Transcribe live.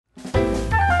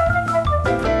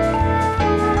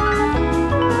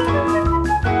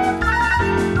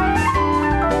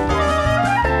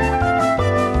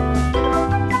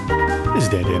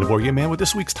Dan the Board Game Man with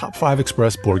this week's Top 5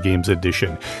 Express Board Games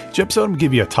Edition. Each episode, I'm going to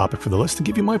give you a topic for the list and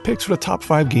give you my picks for the top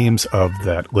 5 games of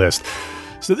that list.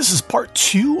 So this is part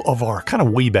 2 of our kind of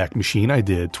Wayback Machine. I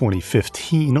did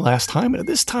 2015 last time, and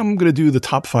this time I'm going to do the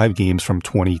top 5 games from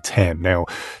 2010. Now,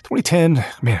 2010,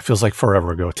 man, it feels like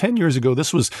forever ago. 10 years ago,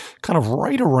 this was kind of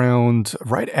right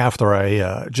after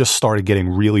I just started getting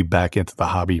really back into the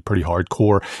hobby pretty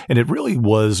hardcore, and it really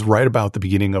was right about the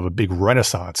beginning of a big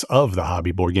renaissance of the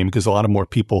hobby board game because a lot of more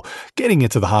people getting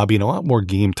into the hobby and a lot more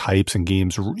game types and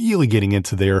games really getting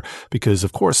into there because,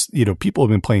 of course, you know, people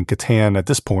have been playing Catan at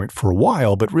this point for a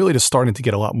while, but really just starting to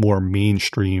get a lot more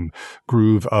mainstream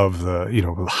groove of the, you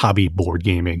know, hobby board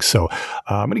gaming. So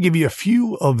I'm going to give you a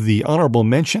few of the honorable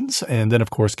mentions and then, of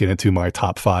course, get into my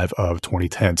top 5 of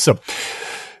 2010.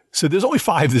 So there's only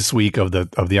 5 this week of the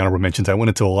honorable mentions. I went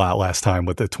into a lot last time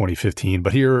with the 2015,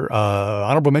 but here,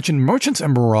 honorable mention, Merchants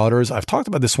and Marauders. I've talked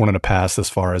about this one in the past as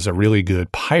far as a really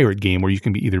good pirate game where you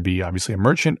can either be obviously a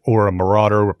merchant or a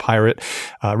marauder or a pirate.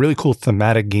 Really cool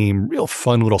thematic game, real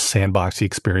fun little sandboxy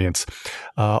experience.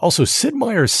 Also Sid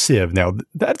Meier's Civ. Now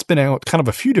that's been out kind of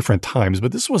a few different times,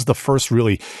 but this was the first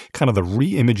really kind of the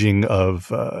re-imaging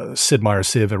of Sid Meier's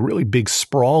Civ, a really big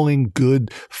sprawling,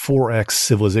 good 4X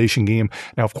civilization game.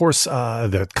 Now, of course,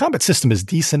 the combat system is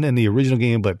decent in the original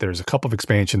game, but there's a couple of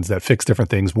expansions that fix different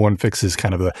things. One fixes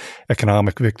kind of the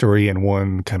economic victory, and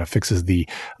one kind of fixes the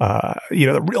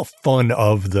the real fun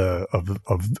of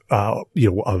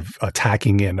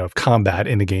attacking and of combat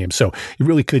in the game. So you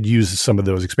really could use some of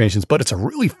those expansions, but it's a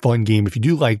really fun game. If you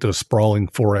do like those sprawling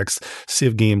 4X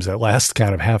Civ games that last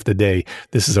kind of half the day,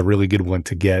 this is a really good one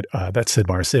to get. That's Sid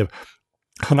Meier's Civ.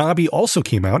 Hanabi also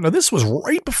came out. Now, this was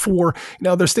right before,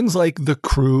 there's things like The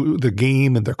Crew, the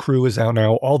game, and The Crew is out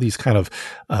now. All these kind of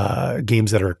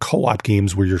games that are co-op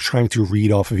games where you're trying to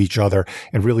read off of each other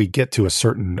and really get to a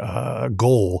certain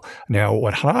goal. Now,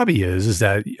 what Hanabi is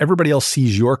that everybody else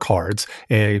sees your cards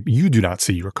and you do not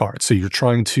see your cards. So you're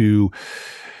trying to...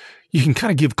 You can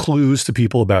kind of give clues to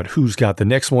people about who's got the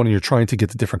next one, and you're trying to get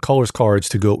the different colors cards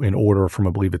to go in order from,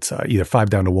 I believe it's either 5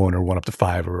 down to 1 or 1 up to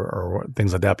 5 or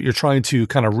things like that. But you're trying to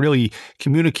kind of really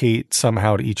communicate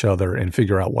somehow to each other and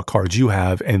figure out what cards you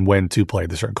have and when to play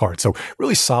the certain cards. So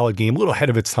really solid game, a little ahead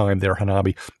of its time there,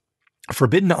 Hanabi.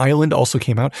 Forbidden Island also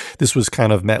came out. This was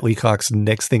kind of Matt Leacock's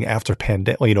next thing after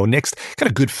pandemic, next kind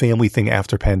of good family thing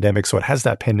after pandemic. So it has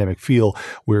that pandemic feel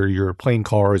where you're playing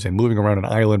cards and moving around an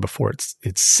island before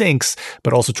it sinks,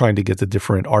 but also trying to get the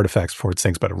different artifacts before it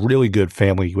sinks. But a really good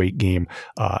family weight game.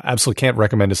 Absolutely can't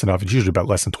recommend this enough. It's usually about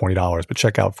less than $20, but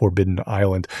check out Forbidden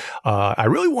Island. I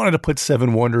really wanted to put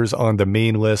Seven Wonders on the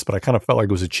main list, but I kind of felt like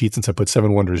it was a cheat since I put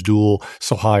Seven Wonders Duel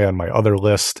so high on my other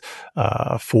list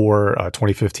for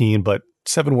 2015. But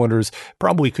Seven Wonders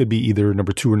probably could be either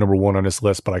number 2 or number 1 on this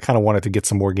list, but I kind of wanted to get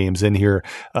some more games in here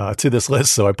to this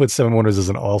list. So I put Seven Wonders as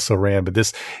an also ran, but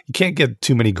this, you can't get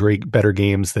too many better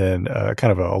games than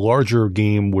kind of a larger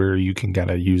game where you can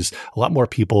kind of use a lot more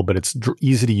people, but it's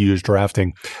easy to use,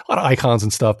 drafting, a lot of icons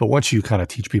and stuff. But once you kind of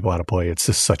teach people how to play, it's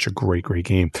just such a great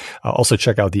game. Also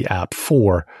check out the app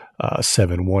for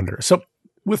Seven Wonders. So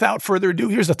without further ado,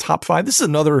 here's the top 5. This is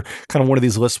another kind of one of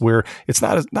these lists where it's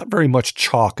not very much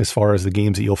chalk as far as the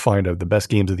games that you'll find of the best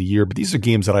games of the year, but these are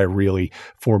games that I really,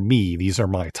 for me, these are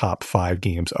my top 5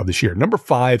 games of this year. Number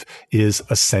 5 is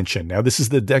Ascension. Now, this is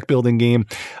the deck building game.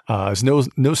 It's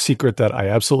no secret that I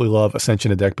absolutely love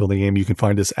Ascension, a deck building game. You can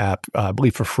find this app, I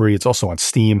believe, for free. It's also on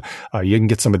Steam. You can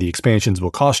get some of the expansions, will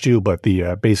cost you, but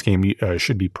the base game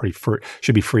should be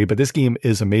free. But this game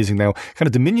is amazing. Now, kind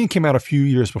of Dominion came out a few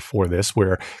years before this,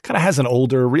 where kind of has an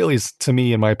older, really, to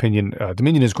me, in my opinion,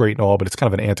 Dominion is great and all, but it's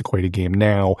kind of an antiquated game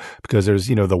now because there's,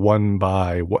 the one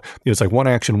buy, it's like one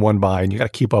action, one buy, and you got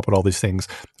to keep up with all these things.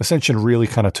 Ascension really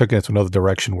kind of took it into another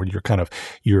direction where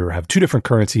you have 2 different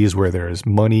currencies where there's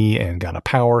money and kind of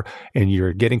power, and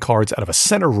you're getting cards out of a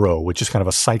center row, which is kind of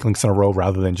a cycling center row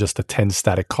rather than just the 10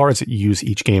 static cards that you use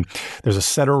each game. There's a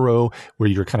center row where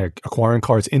you're kind of acquiring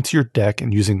cards into your deck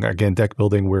and using, again, deck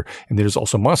building and there's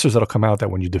also monsters that'll come out that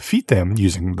when you defeat them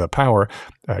using the power,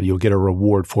 you'll get a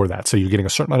reward for that. So you're getting a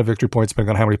certain amount of victory points depending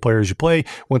on how many players you play.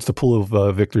 Once the pool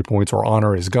of victory points or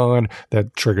honor is gone,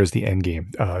 that triggers the end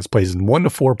game. It plays in 1 to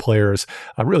 4 players,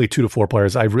 really 2 to 4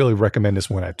 players. I really recommend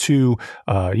this one at 2.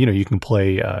 You can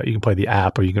play the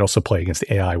app, or you can also play against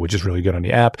the AI, which is really good on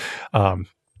the app.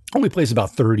 Only plays about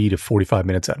 30 to 45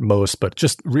 minutes at most, but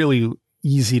just really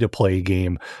easy to play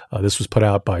game. This was put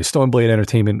out by Stoneblade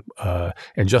Entertainment,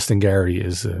 and Justin Gary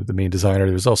is the main designer.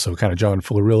 There's also kind of John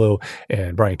Florillo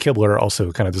and Brian Kibler,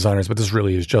 also kind of designers, but this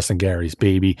really is Justin Gary's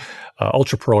baby.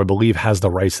 Ultra Pro, I believe, has the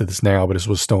rights to this now, but this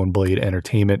was Stoneblade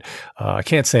Entertainment. I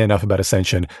can't say enough about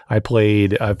Ascension. I've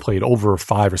played over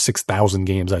 5,000 or 6,000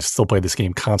 games. I still play this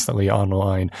game constantly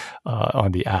online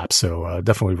on the app, so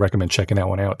definitely recommend checking that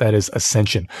one out. That is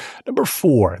Ascension. Number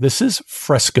 4, this is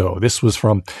Fresco. This was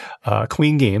from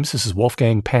Queen Games. This is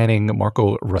Wolfgang Panning,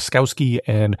 Marco Ruskowski,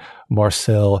 and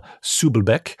Marcel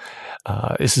Subelbeck.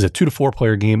 This is a 2 to 4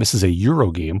 player game. This is a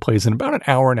Euro game. Plays in about an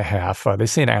hour and a half. They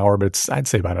say an hour, but I'd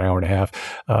say about an hour and a half.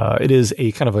 It is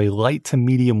a kind of a light to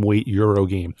medium weight Euro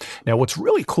game. Now, what's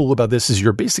really cool about this is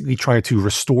you're basically trying to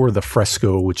restore the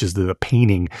fresco, which is the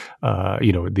painting,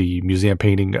 the museum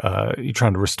painting. You're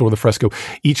trying to restore the fresco.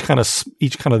 Each kind of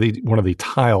one of the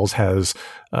tiles has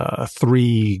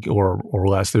 3 or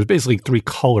less. There's basically 3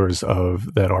 colors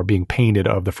that are being painted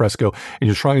of the fresco, and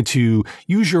you're trying to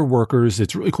use your workers.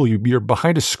 It's really cool. You're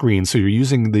behind a screen, so you're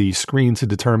using the screen to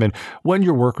determine where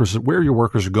your workers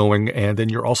are going, and then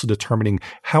you're also determining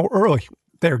how early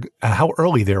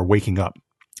they're waking up.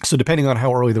 So depending on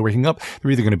how early they're waking up, they're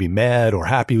either going to be mad or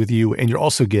happy with you, and you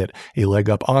also get a leg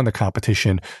up on the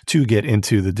competition to get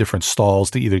into the different stalls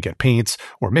to either get paints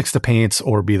or mix the paints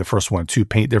or be the first one to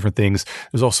paint different things.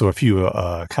 There's also a few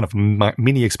kind of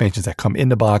mini expansions that come in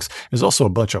the box. There's also a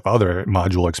bunch of other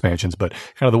module expansions, but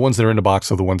kind of the ones that are in the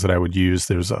box are the ones that I would use.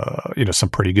 There's some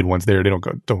pretty good ones there. They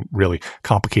don't really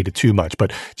complicate it too much,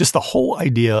 but just the whole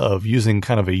idea of using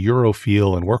kind of a Euro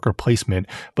feel and worker placement,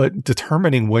 but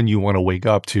determining when you want to wake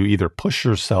up to either push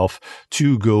yourself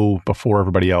to go before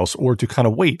everybody else or to kind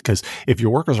of wait. Because if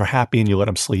your workers are happy and you let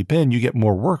them sleep in, you get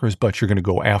more workers, but you're going to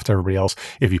go after everybody else.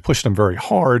 If you push them very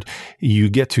hard, you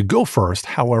get to go first.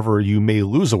 However, you may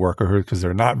lose a worker because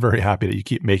they're not very happy that you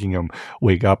keep making them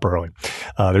wake up early.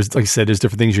 There's, like I said, there's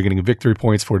different things you're getting victory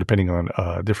points for depending on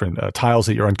different tiles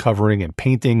that you're uncovering and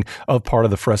painting of part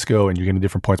of the fresco, and you're getting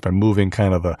different points by moving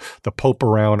kind of the Pope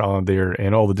around on there,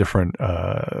 and all the different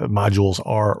modules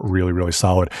are really, really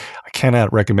solid. I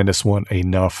cannot recommend this one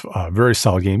enough. Very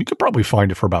solid game. You could probably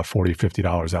find it for about $40,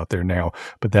 $50 out there now,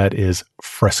 but that is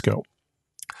Fresco.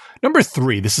 Number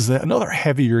 3, this is another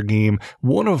heavier game.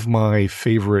 One of my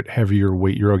favorite heavier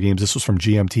weight Euro games. This was from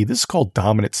GMT. This is called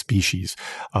Dominant Species.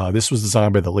 This was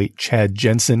designed by the late Chad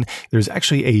Jensen. There's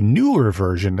actually a newer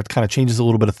version that kind of changes a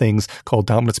little bit of things called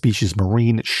Dominant Species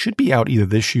Marine. It should be out either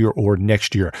this year or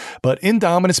next year. But in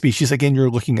Dominant Species, again, you're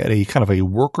looking at a kind of a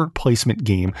worker placement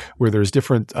game where there's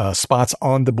different spots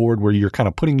on the board where you're kind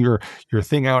of putting your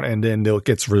thing out, and then it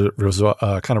gets resolved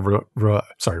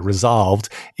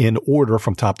in order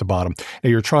from top to bottom. Now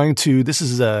you're trying to, this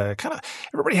is kind of,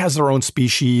 everybody has their own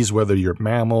species, whether you're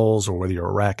mammals or whether you're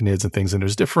arachnids and things. And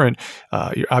there's different,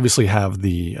 you obviously have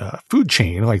the food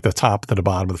chain, like the top to the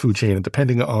bottom of the food chain. And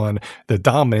depending on the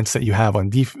dominance that you have on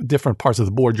different parts of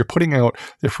the board, you're putting out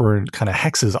different kind of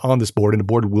hexes on this board, and the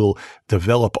board will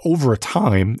develop over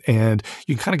time. And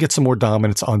you can kind of get some more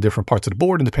dominance on different parts of the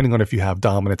board. And depending on if you have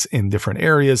dominance in different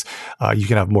areas, you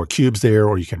can have more cubes there,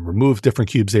 or you can remove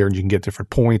different cubes there, and you can get different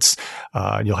points.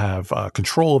 You'll have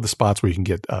control of the spots where you can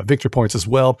get victory points as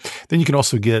well. Then you can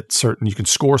also get you can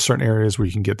score certain areas where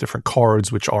you can get different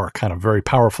cards, which are kind of very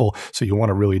powerful. So you want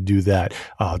to really do that.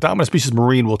 Dominant Species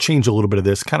Marine will change a little bit of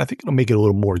this. Kind of think it'll make it a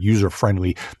little more user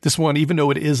friendly. This one, even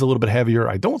though it is a little bit heavier,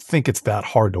 I don't think it's that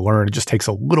hard to learn. It just takes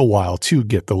a little while to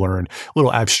get to learn, a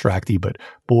little abstracty, but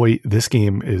boy, this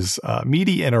game is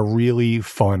meaty in a really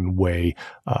fun way.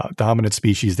 Dominant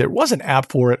Species. There was an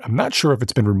app for it. I'm not sure if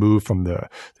it's been removed from the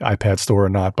iPad store or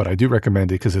not, but I do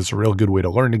recommend it because it's a real good way to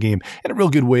learn the game and a real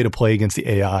good way to play against the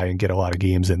AI and get a lot of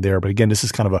games in there. But again, this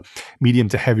is kind of a medium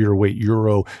to heavier weight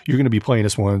Euro. You're going to be playing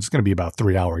this one. It's going to be about a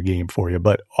 3-hour game for you,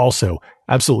 but also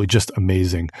absolutely just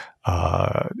amazing.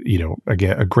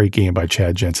 Again, a great game by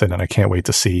Chad Jensen, and I can't wait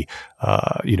to see,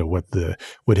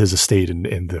 what his estate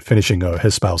and the finishing of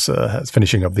his spouse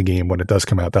finishing of the game when it does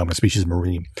come out. Dominant Species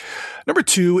Marine. Number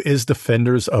 2 is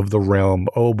Defenders of the Realm.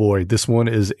 Oh boy, this one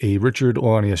is a Richard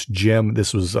Launius gem.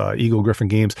 This was Eagle Gryphon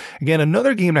Games. Again,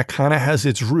 another game that kind of has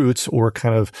its roots or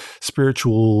kind of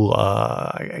spiritual,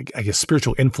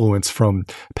 spiritual influence from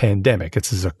Pandemic.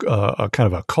 It's a kind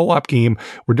of a co-op game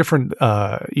where different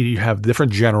you have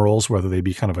different generals, whether they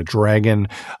be kind of a dragon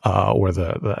or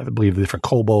I believe the different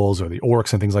kobolds or the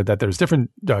orcs and things like that. There's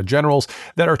different generals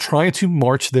that are trying to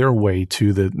march their way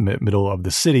to the middle of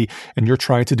the city, and you're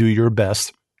trying to do your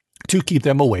best to keep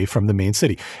them away from the main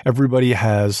city. Everybody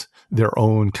has their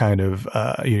own kind of,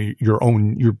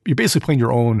 you're basically playing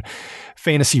your own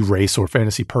fantasy race or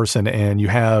fantasy person, and you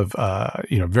have,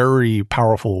 very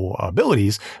powerful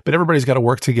abilities, but everybody's got to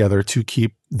work together to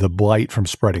keep the blight from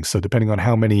spreading. So depending on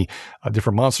how many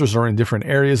different monsters are in different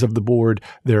areas of the board,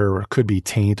 there could be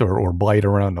taint or blight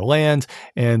around the land.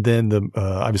 And then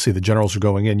obviously the generals are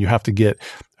going in. You have to get,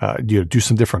 do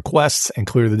some different quests and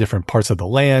clear the different parts of the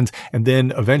land, and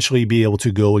then eventually be able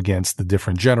to go against the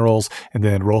different generals and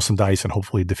then roll some dice and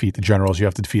hopefully defeat the generals. You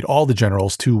have to defeat all the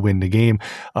generals to win the game.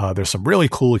 There's some really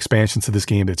cool expansions to this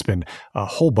game. It's been a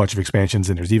whole bunch of expansions,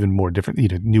 and there's even more different,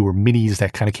 newer minis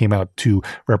that kind of came out to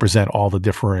represent all the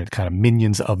different kind of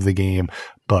minions of the game.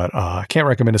 But I can't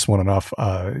recommend this one enough.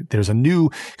 There's a new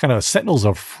kind of Sentinels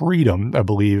of Freedom, I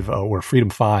believe, or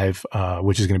Freedom 5,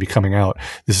 which is going to be coming out.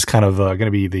 This is kind of going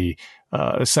to be the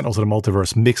Sentinels of the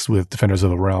Multiverse mixed with Defenders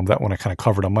of the Realm. That one I kind of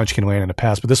covered on Munchkin Land in the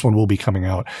past, but this one will be coming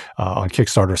out on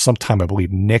Kickstarter sometime, I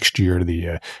believe, next year,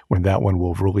 when that one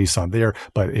will release on there.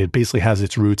 But it basically has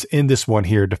its roots in this one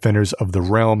here, Defenders of the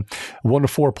Realm. 1 to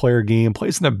 4 player game,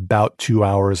 plays in about 2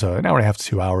 hours, an hour and a half to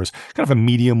 2 hours. Kind of a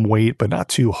medium weight, but not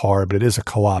too hard, but it is a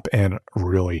co-op and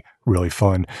really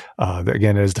fun.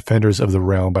 Again, it is Defenders of the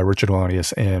Realm by Richard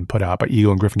Launius and put out by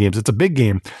Eagle and Griffin Games. It's a big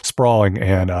game, sprawling,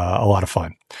 and a lot of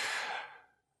fun.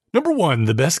 Number 1,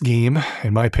 the best game,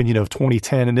 in my opinion, of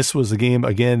 2010. And this was a game,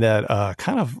 again, that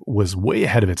kind of was way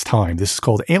ahead of its time. This is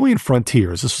called Alien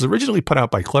Frontiers. This was originally put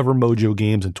out by Clever Mojo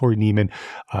Games and Tori Neiman.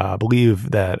 I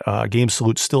believe that Game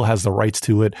Salute still has the rights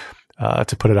to it.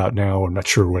 To put it out now. I'm not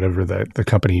sure whatever the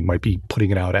company might be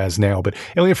putting it out as now, but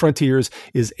Alien Frontiers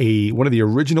is one of the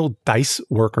original dice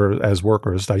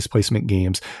placement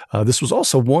games. This was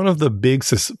also one of the big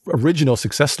original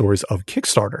success stories of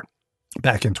Kickstarter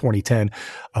back in 2010.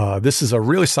 This is a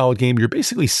really solid game. You're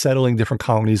basically settling different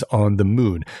colonies on the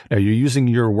moon. Now you're using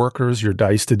your workers, your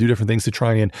dice to do different things to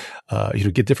try and,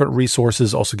 get different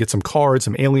resources, also get some cards,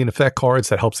 some alien effect cards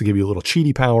that helps to give you little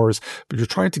cheaty powers, but you're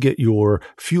trying to get your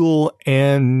fuel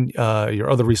and, your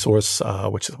other resource,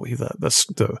 which is, I believe,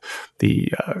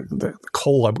 the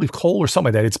coal, or something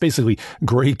like that. It's basically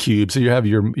gray cubes. So you have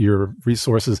your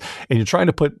resources and you're trying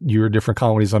to put your different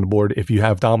colonies on the board. If you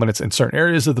have dominance in certain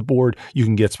areas of the board, you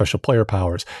can get special player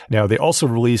powers. Now, they also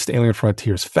released Alien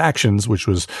Frontiers Factions, which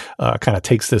was kind of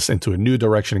takes this into a new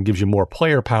direction and gives you more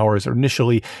player powers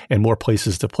initially and more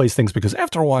places to place things, because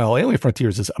after a while, Alien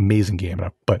Frontiers is an amazing game.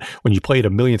 But when you play it a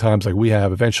million times like we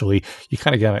have, eventually you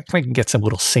kind of get some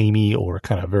little samey or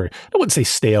kind of very, I wouldn't say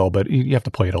stale, but you have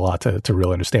to play it a lot to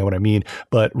really understand what I mean.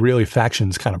 But really,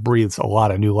 Factions kind of breathes a lot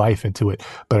of new life into it.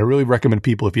 But I really recommend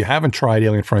people, if you haven't tried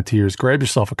Alien Frontiers, grab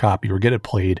yourself a copy or get it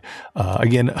played.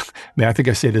 Again, I think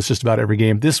I say this just about every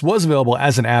game. This was available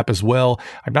as an app as well.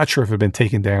 I'm not sure if it had been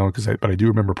taken down, but I do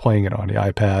remember playing it on the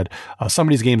iPad. Some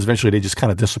of these games, eventually, they just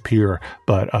kind of disappear,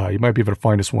 but you might be able to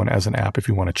find this one as an app if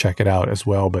you want to check it out as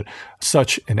well. But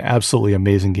such an absolutely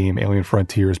amazing game, Alien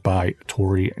Frontiers by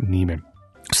Tori Neiman.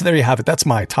 So there you have it. That's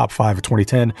my top 5 of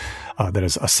 2010. That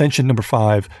is Ascension, number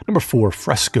 5, number 4,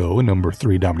 Fresco, number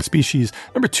 3, Dominant Species,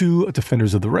 number 2,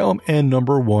 Defenders of the Realm, and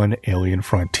number 1, Alien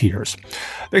Frontiers.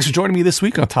 Thanks for joining me this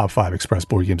week on Top 5 Express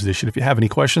Board Games Edition. If you have any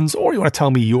questions or you want to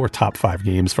tell me your top 5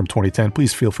 games from 2010,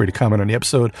 please feel free to comment on the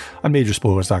episode on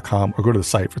Majorspoilers.com or go to the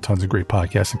site for tons of great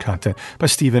podcasts and content by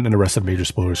Steven and the rest of the Major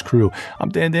Spoilers crew. I'm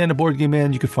Dan, the Board Game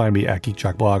Man. You can find me at Geek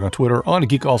Jock Blog on Twitter, on the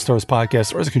Geek All Stars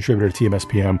podcast, or as a contributor to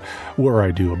TMSPM, where I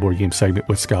do a board game segment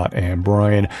with Scott and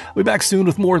Brian. We'll be back soon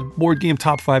with more board game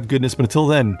top 5 goodness, but until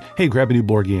then, hey, grab a new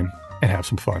board game and have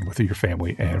some fun with your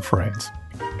family and friends.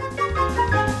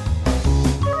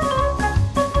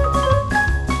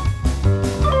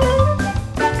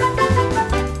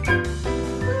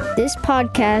 This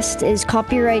podcast is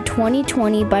copyright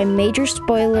 2020 by Major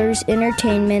Spoilers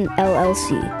Entertainment,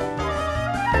 LLC.